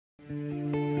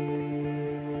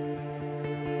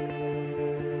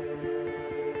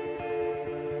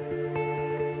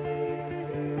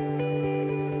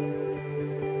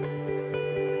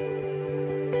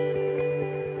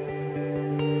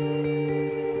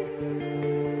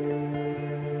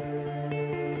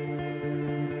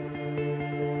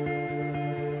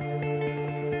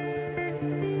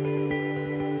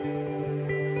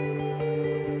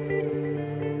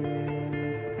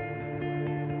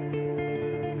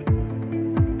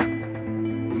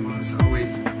once,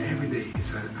 always, every day. He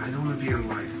said, I don't want to be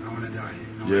alive. I want to die.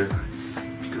 I want to die.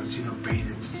 Because, you know, pain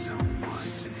is so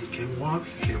much. And he can walk,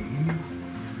 he can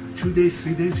move. 2 days,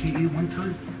 3 days, he eat one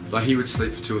time. Like he would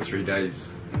sleep for 2 or 3 days.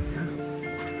 Yeah.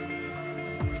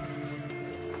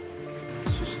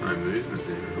 It's just no movement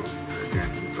there at all. Again,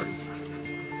 but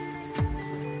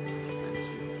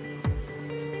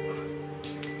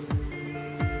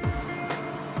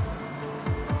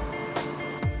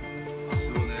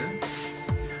still there?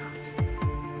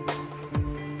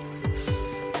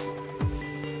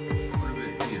 What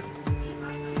about here?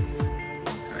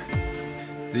 Okay.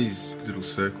 These little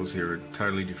circles here are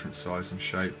totally different size and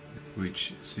shape,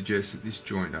 which suggests that this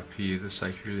joint up here, the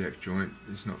sacroiliac joint,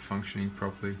 is not functioning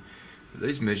properly. But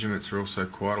these measurements are also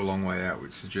quite a long way out,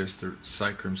 which suggests the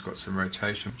sacrum's got some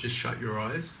rotation. Just shut your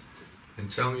eyes and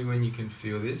tell me when you can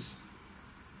feel this.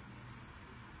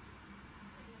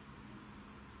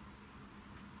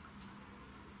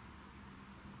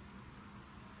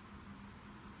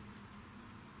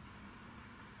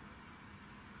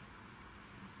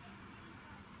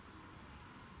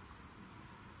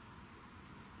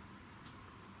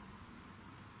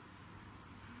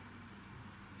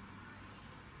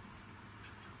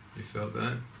 You felt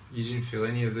that? You didn't feel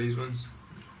any of these ones?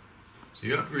 So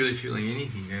you're not really feeling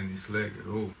anything down this leg at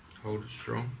all. Hold it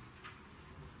strong.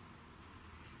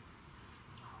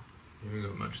 You haven't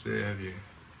got much there, have you?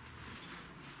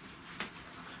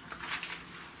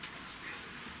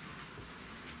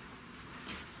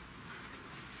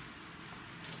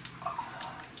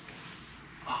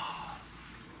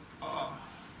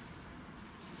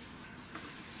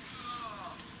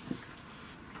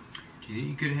 Do you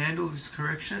think you could handle this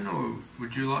correction, or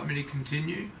would you like me to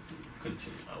continue?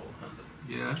 Continue, I will handle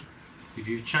it. Yeah? If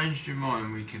you've changed your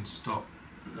mind, we can stop.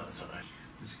 No, it's alright.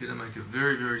 Just going to make a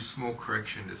very, very small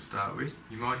correction to start with.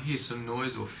 You might hear some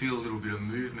noise or feel a little bit of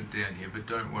movement down here, but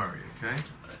don't worry, okay?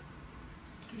 Right.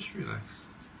 Just relax.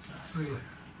 Slowly.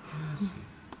 That's it.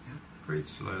 Yeah. Breathe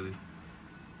slowly.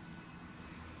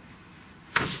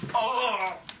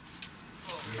 Oh!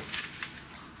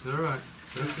 It's alright.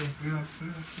 It's okay. Relax,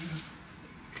 relax, relax.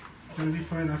 Gonna be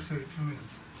fine after a few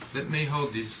minutes. Let me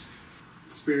hold this.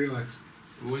 Just be relaxed.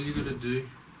 All you got to do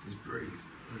is breathe.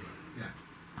 Yeah.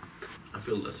 I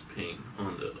feel less pain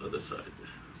on the other side.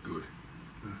 Good.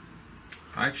 Yeah.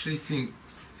 I actually think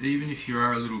even if you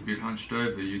are a little bit hunched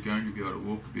over, you're going to be able to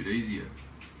walk a bit easier.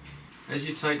 As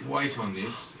you take weight on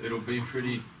this, it'll be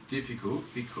pretty difficult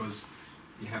because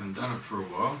you haven't done it for a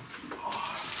while.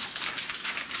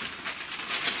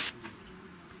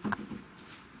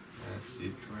 That's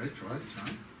it. Try.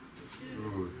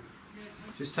 Good.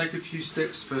 Just take a few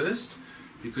steps first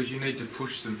because you need to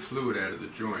push some fluid out of the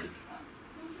joint.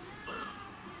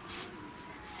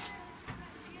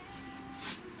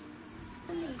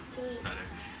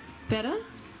 Better?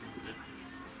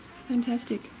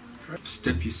 Fantastic.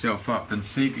 Step yourself up and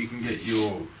see if you can get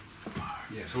your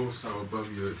Yes. torso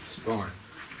above your spine.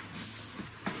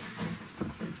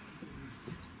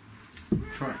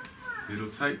 Try. It'll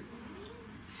take.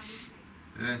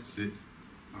 That's it.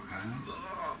 Okay.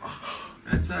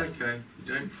 That's okay. You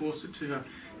don't force it too hard.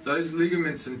 Those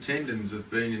ligaments and tendons have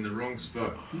been in the wrong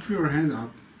spot Put your hand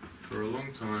up. for a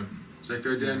long time. Does that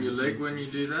go down your leg when you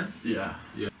do that? Yeah.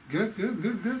 Yeah. Good.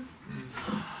 Yeah.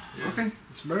 Okay,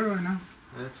 it's better right now.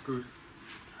 That's good.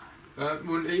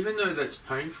 Well, even though that's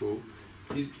painful,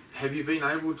 have you been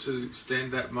able to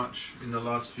stand that much in the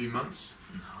last few months?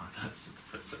 No, that's the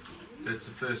first time. That's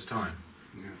the first time.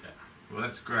 Yeah. Well,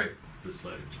 that's great. It's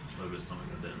like lower stomach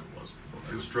than it was before.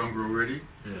 Feel stronger already?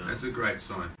 Yeah. That's a great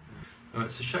sign. Alright,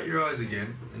 so shut your eyes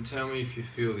again and tell me if you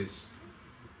feel this.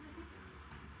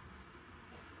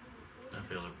 I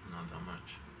feel it not that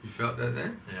much. You felt that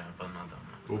then? Yeah, but not that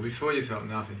much. Well, before you felt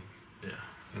nothing. Yeah.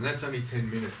 And that's only 10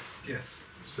 minutes. Yes.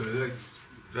 So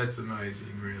that's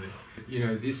amazing, really. You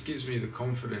know, this gives me the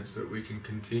confidence that we can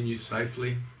continue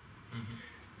safely.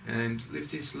 And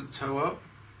lift this toe up.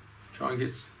 Try and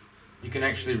get. You can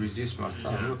actually resist my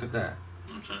thumb. Yeah. Look at that.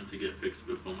 I'm trying to get fixed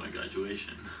before my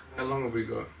graduation. How long have we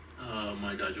got?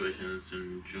 My graduation is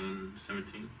in June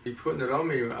 17th. You're putting it on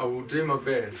me. I will do my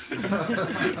best.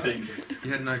 Thank you.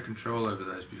 You had no control over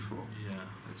those before. Yeah.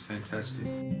 That's fantastic.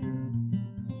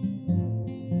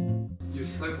 You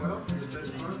slept well for the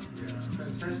first time? Yeah.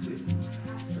 Fantastic.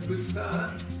 A good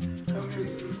start.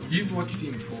 You've watched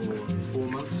him for 4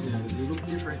 months now. Does he look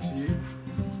different to you?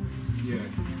 Yeah,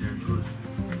 good.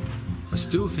 I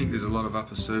still think there's a lot of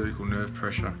upper cervical nerve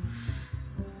pressure.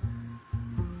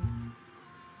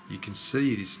 You can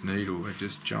see this needle, it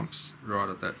just jumps right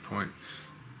at that point.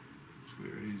 That's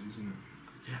where it is, isn't it?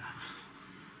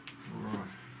 Yeah. Alright.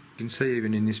 You can see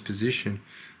even in this position,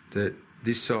 that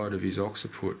this side of his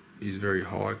occiput is very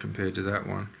high compared to that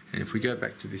one. And if we go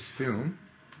back to this film,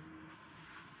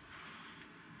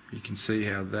 you can see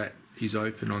how that is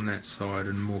open on that side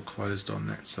and more closed on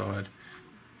that side.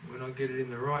 When I get it in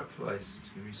the right place, it's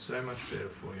going to be so much better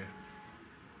for you.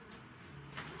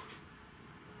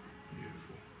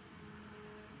 Beautiful.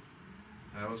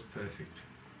 That was perfect.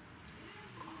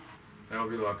 That'll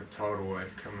be like a tidal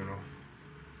wave coming off.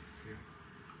 Yeah.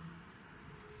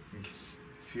 You can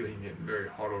feel him getting very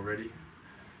hot already.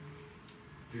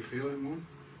 Do you feel it more?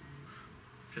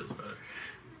 Feels better.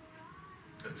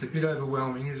 It's a bit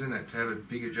overwhelming, isn't it, to have a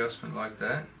big adjustment like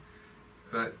that?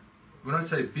 But when I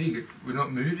say big, we're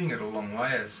not moving it a long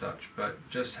way as such, but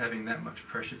just having that much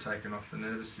pressure taken off the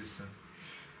nervous system.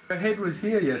 Her head was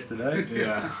here yesterday.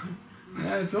 Yeah.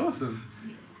 Yeah, it's awesome.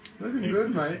 Looking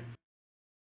good, mate.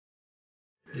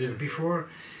 Yeah. Before,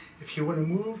 if you want to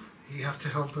move, you have to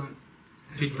help him.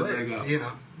 Pick the leg up. You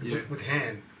know, Yeah. with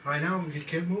hand. Right now, he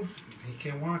can't move. He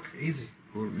can't walk easy.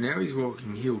 Well, now he's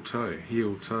walking heel-toe,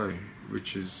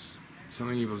 which is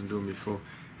something he wasn't doing before.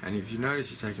 And if you notice,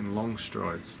 he's taking long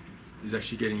strides. He's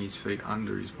actually getting his feet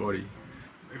under his body.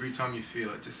 Every time you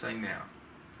feel it, just say now.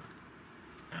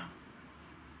 Now.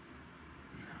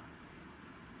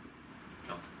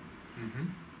 Felt. Mm-hmm.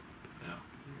 Yeah.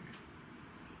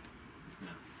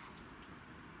 Yeah.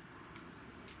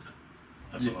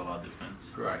 I feel a lot of difference.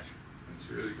 Great. That's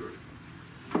really good.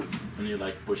 When you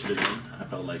like pushed it in, I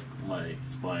felt like my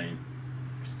spine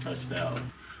stretched out.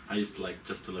 I used to like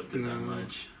just to lift it that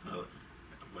much, but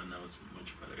now it's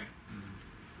much better.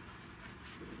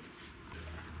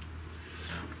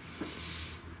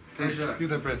 Pleasure. You're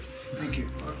the best. Thank you.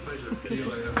 My pleasure. See you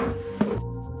later.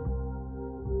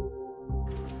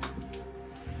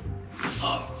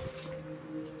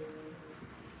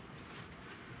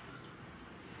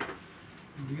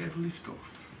 You gave a lift off.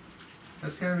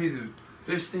 That's going to be the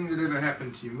best thing that ever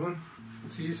happened to you, man.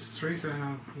 So he's straight right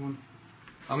now. One.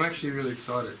 I'm actually really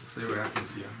excited to see what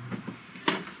happens here.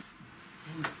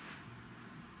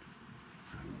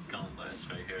 It's gonna last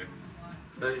right here.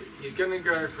 So he's going to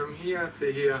go from here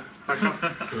to here, back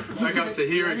up to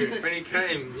here again. When he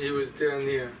came, he was down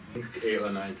here. 8 or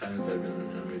 9 times I've been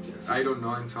in emergency. 8 or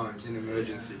 9 times in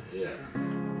emergency. Yeah.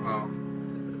 Wow.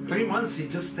 3 months he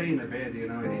just stay in the bed, you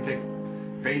know, and he take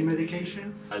pain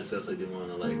medication. I just didn't want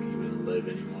to like even live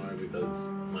anymore because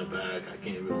my back, I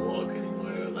can't even walk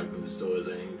anywhere, like in the stores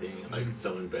or anything. Like it's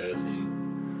so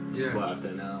embarrassing. Yeah. But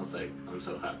after now, it's like I'm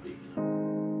so happy.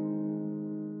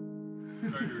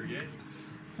 Starter again.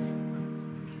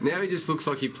 Now he just looks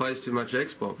like he plays too much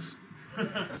Xbox. There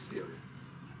you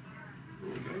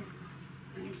go.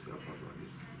 Bring yourself up like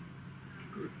this.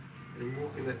 Good. And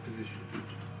walk in that position.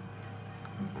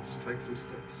 Just take some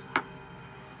steps.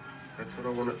 That's what I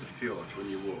want it to feel like when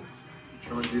you walk.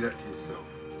 Try and do that to yourself.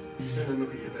 Turn and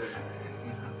look at your dad.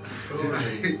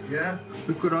 Yeah.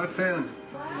 Look what I found.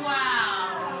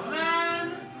 Wow, man.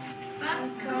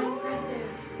 That's so impressive.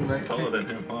 Mate, Taller than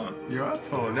him, huh? You are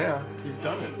taller now. You've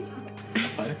done it. High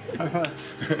five. High five.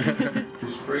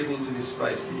 Just breathe into this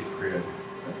space that you've created.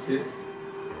 That's it.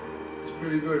 It's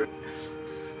pretty good.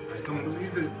 I don't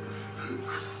believe it.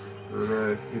 I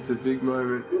know. It's a big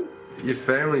moment. Your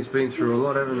family's been through a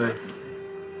lot, haven't they?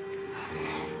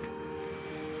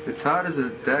 It's hard as a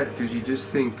dad because you just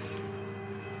think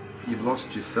you've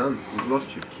lost your son, you've lost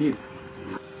your kid.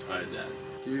 Alright, Dad.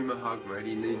 Give him a hug, mate,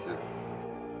 he needs it.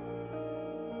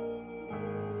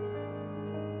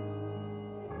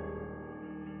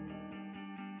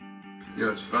 You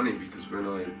know, it's funny because when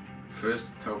I first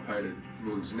palpated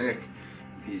Moon's neck,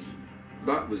 his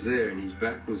butt was there and his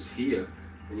back was here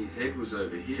and his head was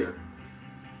over here.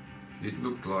 It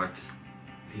looked like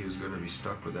he was going to be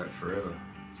stuck with that forever.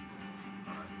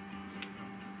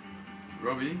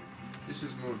 Robbie, this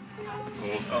is Moon.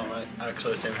 Oh, mate.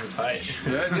 Actually, same his height.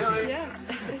 Yeah, nearly. Yeah.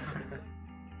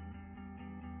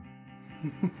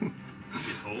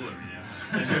 Get taller,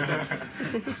 yeah.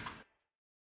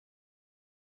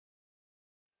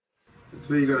 That's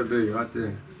where you got to be, right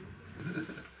there.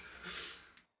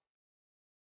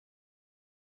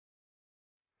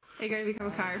 Are you going to become a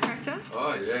chiropractor?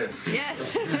 Oh, yes. Yes.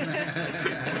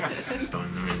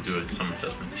 I'm going to do some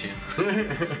adjustment too. They're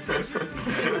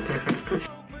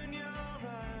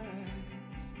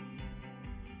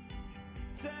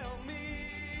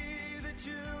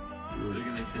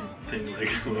going to think like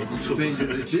we're also Think at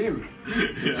the gym.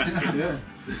 yeah. Yeah.